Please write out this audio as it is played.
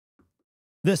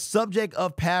The subject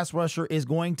of pass rusher is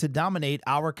going to dominate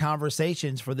our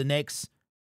conversations for the next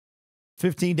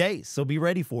 15 days. So be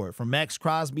ready for it. From Max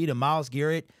Crosby to Myles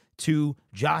Garrett to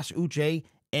Josh Uche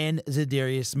and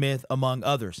Za'Darius Smith, among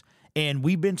others. And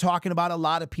we've been talking about a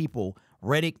lot of people.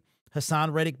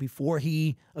 Hassan Reddick, before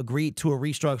he agreed to a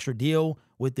restructured deal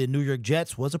with the New York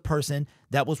Jets, was a person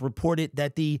that was reported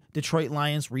that the Detroit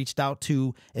Lions reached out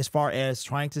to as far as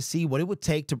trying to see what it would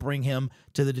take to bring him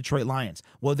to the Detroit Lions.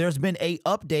 Well, there's been an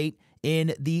update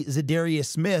in the Za'Darius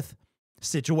Smith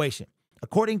situation.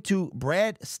 According to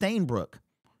Brad Stainbrook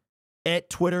at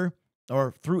Twitter,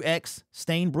 or through X,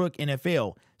 Stainbrook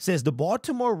NFL, says the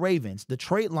Baltimore Ravens,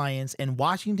 Detroit Lions, and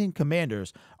Washington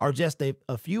Commanders are just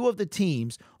a few of the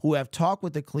teams who have talked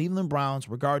with the Cleveland Browns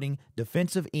regarding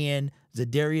defensive end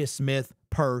Za'Darius Smith,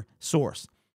 per source.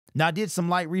 Now, I did some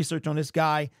light research on this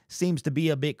guy. Seems to be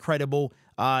a bit credible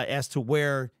as to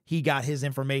where he got his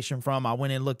information from. I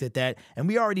went and looked at that, and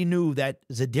we already knew that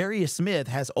Za'Darius Smith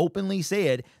has openly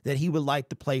said that he would like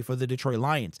to play for the Detroit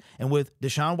Lions. And with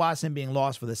Deshaun Watson being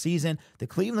lost for the season, the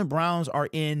Cleveland Browns are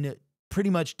in pretty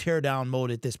much tear-down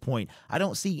mode at this point. I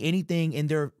don't see anything in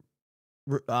their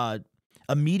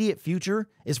immediate future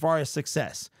as far as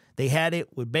success. They had it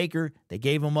with Baker. They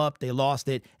gave him up. They lost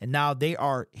it. And now they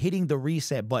are hitting the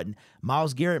reset button.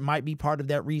 Myles Garrett might be part of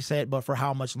that reset, but for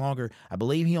how much longer? I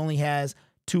believe he only has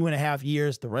 2.5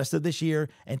 years, the rest of this year,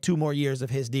 and 2 more years of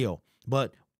his deal.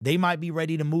 But they might be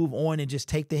ready to move on and just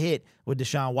take the hit with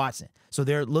Deshaun Watson. So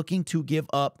they're looking to give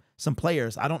up some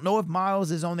players. I don't know if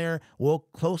Myles is on there. We'll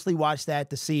closely watch that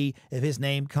to see if his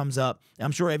name comes up.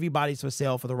 I'm sure everybody's for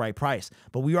sale for the right price.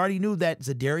 But we already knew that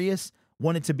Za'Darius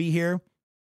wanted to be here.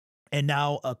 And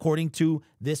now, according to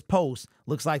this post,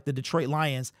 looks like the Detroit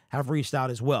Lions have reached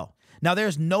out as well. Now,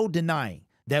 there's no denying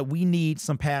that we need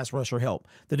some pass rusher help.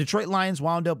 The Detroit Lions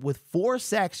wound up with 4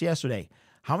 sacks yesterday.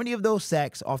 How many of those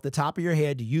sacks off the top of your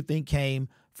head do you think came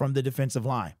from the defensive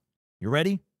line? You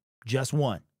ready? Just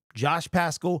one. Josh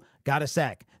Paschal got a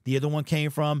sack. The other one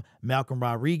came from Malcolm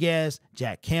Rodriguez,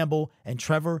 Jack Campbell, and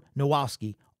Trevor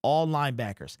Nowalski, all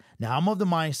linebackers. Now, I'm of the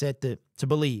mindset to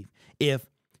believe if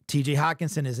TJ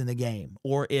Hawkinson is in the game,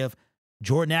 or if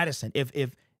Jordan Addison, if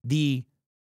the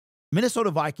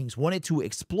Minnesota Vikings wanted to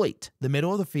exploit the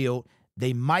middle of the field,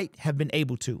 they might have been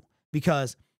able to,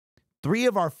 because 3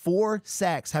 of our 4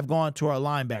 sacks have gone to our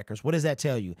linebackers. What does that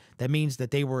tell you? That means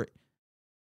that they were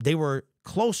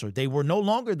closer. They were no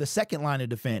longer the second line of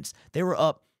defense. They were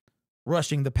up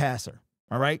rushing the passer.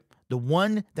 All right. The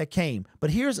one that came.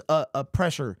 But here's a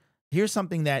pressure. Here's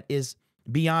something that is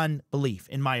beyond belief,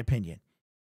 in my opinion.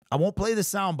 I won't play the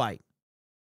soundbite.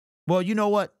 Well, you know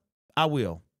what? I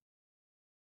will.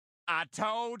 I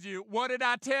told you. What did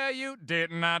I tell you?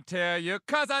 Didn't I tell you?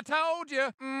 'Cause I told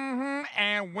you.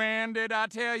 And when did I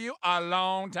tell you? A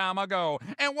long time ago.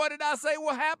 And what did I say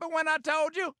will happen when I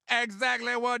told you?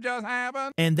 Exactly what just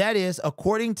happened. And that is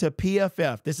according to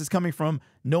PFF. This is coming from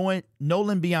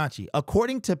Nolan Bianchi.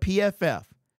 According to PFF,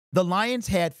 the Lions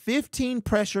had 15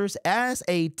 pressures as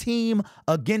a team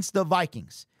against the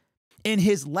Vikings. In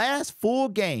his last full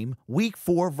game, week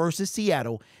 4 versus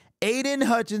Seattle, Aiden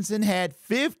Hutchinson had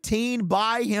 15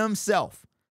 by himself.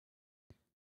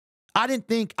 I didn't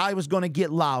think I was going to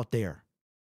get loud there.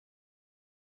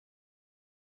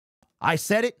 I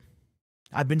said it.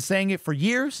 I've been saying it for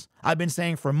years. I've been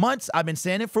saying it for months. I've been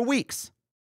saying it for weeks.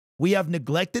 We have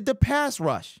neglected the pass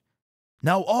rush.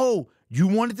 Now, you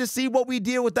wanted to see what we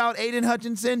did without Aiden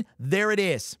Hutchinson? There it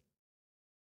is.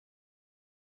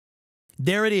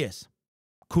 There it is.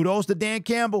 Kudos to Dan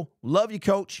Campbell. Love you,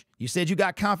 coach. You said you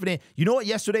got confident. You know what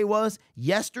yesterday was?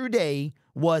 Yesterday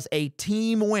was a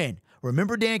team win.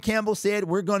 Remember, Dan Campbell said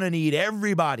we're going to need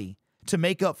everybody to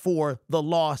make up for the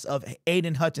loss of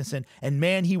Aiden Hutchinson. And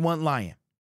man, he wasn't lying.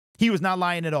 He was not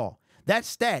lying at all. That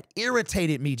stat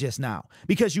irritated me just now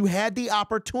because you had the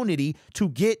opportunity to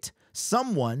get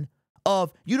someone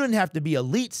you didn't have to be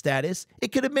elite status.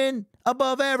 It could have been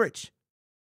above average.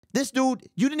 This dude,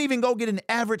 you didn't even go get an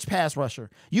average pass rusher.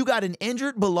 You got an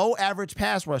injured below average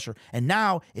pass rusher, and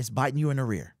now it's biting you in the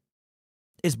rear.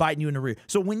 It's biting you in the rear.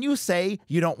 So when you say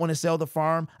you don't want to sell the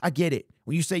farm, I get it.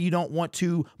 When you say you don't want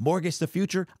to mortgage the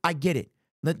future, I get it.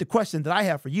 The question that I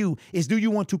have for you is, do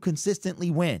you want to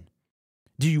consistently win?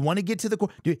 Do you want to get to the core?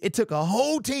 It took a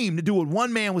whole team to do what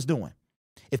one man was doing.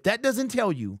 If that doesn't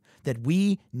tell you that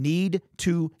we need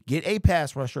to get a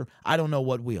pass rusher, I don't know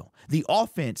what will. The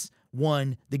offense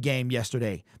won the game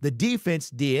yesterday. The defense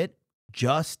did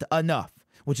just enough,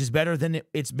 which is better than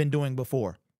it's been doing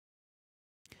before.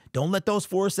 Don't let those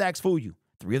 4 sacks fool you.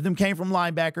 3 of them came from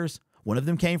linebackers. One of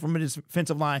them came from a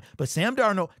defensive line, but Sam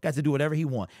Darnold got to do whatever he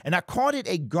wanted. And I called it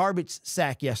a garbage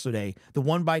sack yesterday, the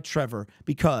one by Trevor,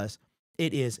 because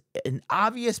it is an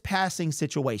obvious passing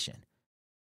situation.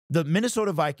 The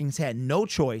Minnesota Vikings had no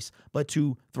choice but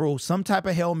to throw some type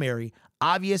of Hail Mary,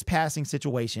 obvious passing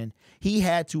situation. He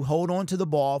had to hold on to the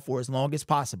ball for as long as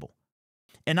possible.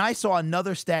 And I saw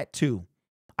another stat too.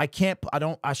 I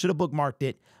should have bookmarked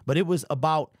it, but it was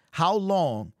about how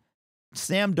long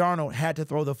Sam Darnold had to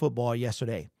throw the football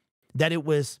yesterday, that it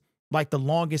was like the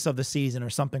longest of the season or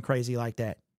something crazy like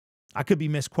that. I could be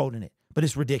misquoting it, but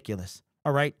it's ridiculous.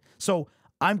 All right. So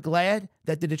I'm glad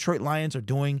that the Detroit Lions are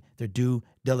doing their due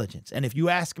diligence. And if you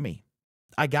ask me,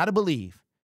 I got to believe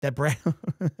that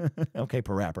okay,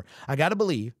 per rapper. I got to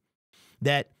believe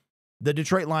that the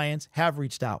Detroit Lions have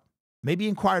reached out, maybe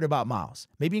inquired about Miles,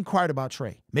 maybe inquired about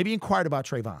Trey, maybe inquired about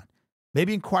Trayvon,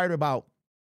 maybe inquired about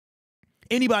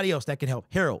anybody else that can help.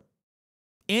 Harold,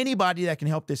 anybody that can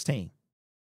help this team.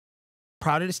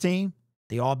 Proud of this team.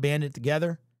 They all banded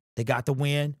together. They got the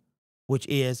win, which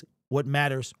is what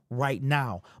matters right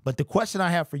now. But the question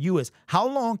I have for you is, how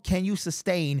long can you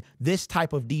sustain this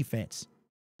type of defense?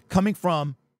 Coming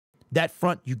from that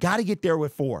front, you got to get there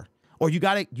with 4. Or you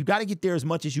got to get there as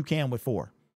much as you can with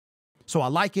 4. So I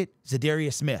like it,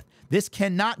 Za'Darius Smith. This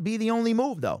cannot be the only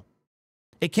move, though.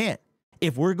 It can't.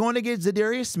 If we're going to get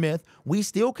Za'Darius Smith, we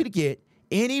still could get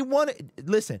anyone.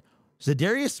 Listen,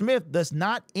 Za'Darius Smith does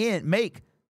not make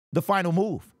the final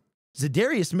move.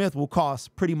 Za'Darius Smith will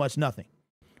cost pretty much nothing.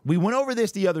 We went over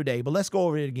this the other day, but let's go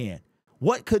over it again.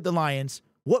 What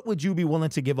would you be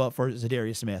willing to give up for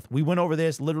Za'Darius Smith? We went over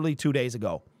this literally 2 days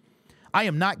ago. I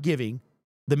am not giving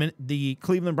the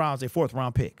Cleveland Browns a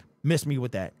 4th-round pick. Miss me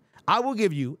with that. I will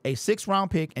give you a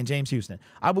 6th-round pick and James Houston.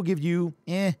 I will give you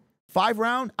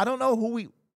 5th-round. I don't know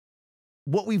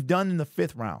what we've done in the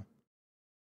 5th round.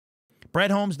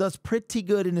 Brad Holmes does pretty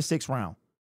good in the 6th round.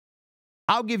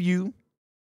 I'll give you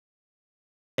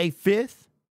a 5th,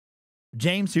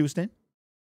 James Houston.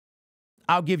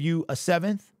 I'll give you a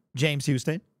 7th, James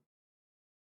Houston.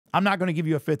 I'm not going to give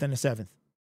you a 5th and a 7th.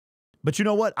 But you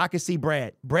know what? I could see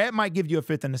Brad. Brad might give you a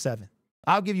 5th and a 7th.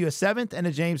 I'll give you a 7th and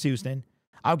a James Houston.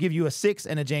 I'll give you a 6th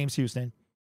and a James Houston.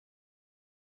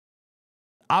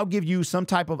 I'll give you a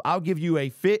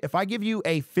 5th. If I give you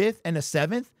a 5th and a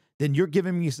 7th, then you're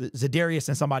giving me Za'Darius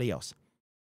and somebody else.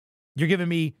 You're giving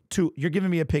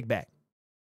me a pick back.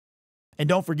 And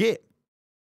don't forget,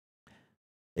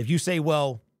 if you say,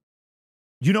 well,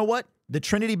 you know what? The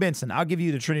Trinity Benson, I'll give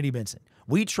you the Trinity Benson.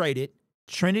 We traded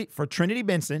for Trinity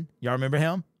Benson. Y'all remember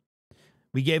him?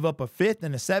 We gave up a 5th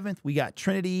and a 7th. We got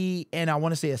Trinity and I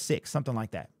want to say a 6th, something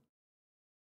like that.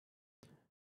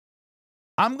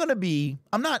 I'm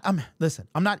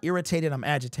not irritated. I'm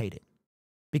agitated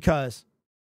because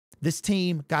this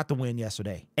team got the win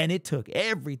yesterday and it took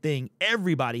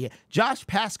everybody. Josh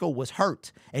Pascal was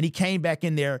hurt and he came back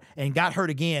in there and got hurt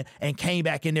again and came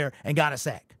back in there and got a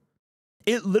sack.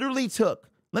 It literally took,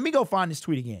 let me go find this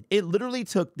tweet again. It literally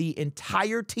took the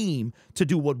entire team to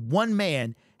do what one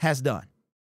man has done.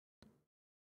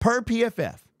 Per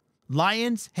PFF,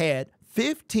 Lions had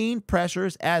 15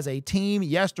 pressures as a team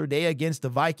yesterday against the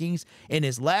Vikings. In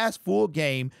his last full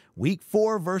game, week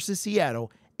 4 versus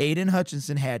Seattle, Aiden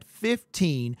Hutchinson had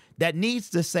 15. That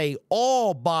needs to say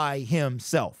all by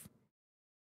himself.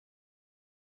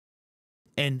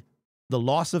 And the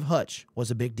loss of Hutch was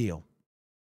a big deal.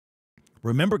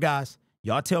 Remember, guys,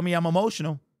 y'all tell me I'm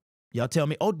emotional. Y'all tell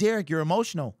me, oh, Derek, you're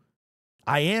emotional.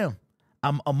 I am.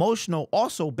 I'm emotional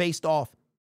also based off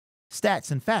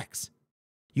stats and facts.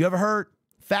 You ever heard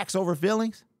facts over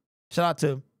feelings? Shout out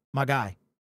to my guy.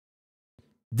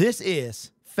 This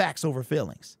is facts over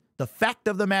feelings. The fact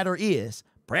of the matter is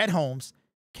Brad Holmes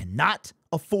cannot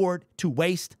afford to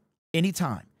waste any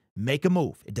time. Make a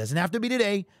move. It doesn't have to be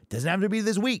today. It doesn't have to be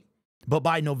this week. But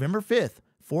by November 5th,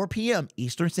 4 p.m.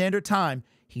 Eastern Standard Time,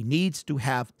 he needs to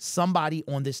have somebody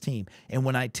on this team. And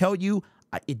when I tell you,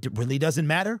 it really doesn't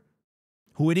matter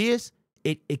who it is.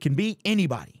 It can be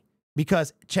anybody.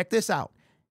 Because check this out.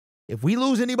 If we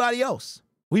lose anybody else,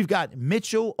 we've got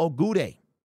Mitchell Ogude.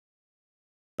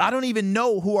 I don't even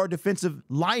know who our defensive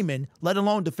linemen, let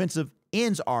alone defensive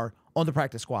ends, are on the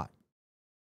practice squad.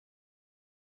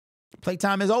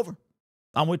 Playtime is over.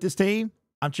 I'm with this team.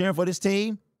 I'm cheering for this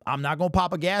team. I'm not going to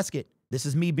pop a gasket. This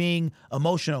is me being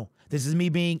emotional. This is me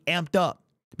being amped up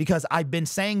because I've been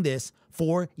saying this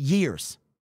for years.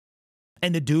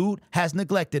 And the dude has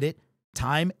neglected it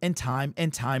time and time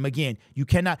and time again. You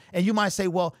cannot, and you might say,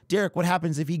 well, Derek, what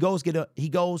happens if he goes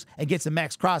and gets a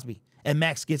Max Crosby and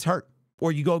Max gets hurt?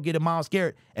 Or you go get a Myles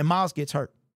Garrett and Myles gets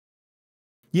hurt?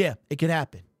 Yeah, it could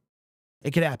happen.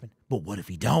 It could happen. But what if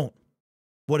he don't?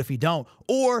 What if he don't?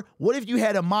 Or what if you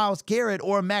had a Myles Garrett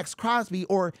or a Max Crosby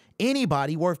or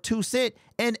anybody worth 2 cents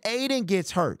and Aiden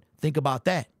gets hurt? Think about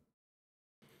that.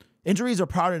 Injuries are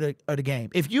part of the game.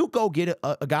 If you go get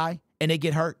a guy and they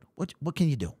get hurt, what can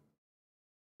you do?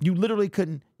 You literally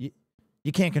couldn't.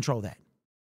 You can't control that.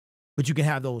 But you can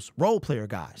have those role player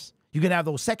guys. You can have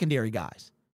those secondary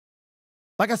guys.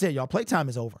 Like I said, y'all, playtime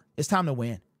is over. It's time to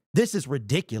win. This is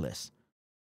ridiculous.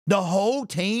 The whole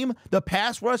team, the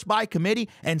pass rush by committee,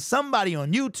 and somebody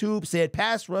on YouTube said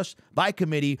pass rush by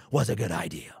committee was a good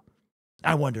idea.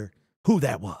 I wonder who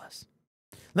that was.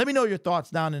 Let me know your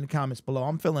thoughts down in the comments below.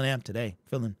 I'm feeling amped today.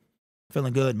 Feeling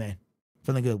good, man.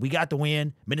 Feeling good. We got the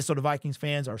win. Minnesota Vikings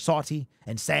fans are salty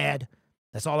and sad.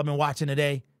 That's all I've been watching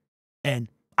today. And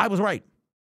I was right.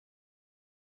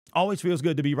 Always feels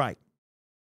good to be right.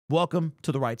 Welcome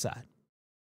to the right side.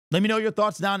 Let me know your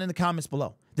thoughts down in the comments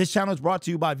below. This channel is brought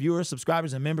to you by viewers,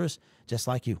 subscribers, and members just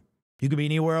like you. You could be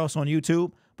anywhere else on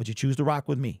YouTube, but you choose to rock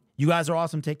with me. You guys are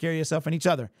awesome. Take care of yourself and each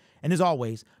other. And as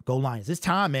always, go Lions. It's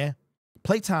time, man.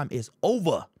 Playtime is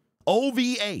over.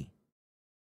 OVA.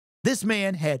 This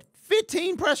man had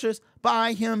 15 pressures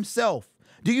by himself.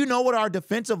 Do you know what our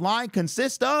defensive line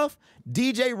consists of?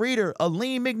 DJ Reader,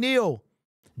 Aleem McNeil,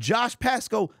 Josh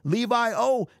Pasco, Levi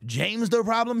O, James the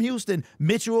Problem Houston,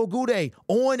 Mitchell Ogude,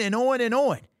 on and on and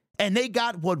on. And they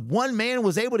got what one man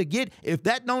was able to get. If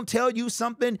that don't tell you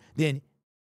something, then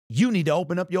you need to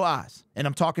open up your eyes. And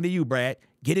I'm talking to you, Brad.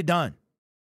 Get it done.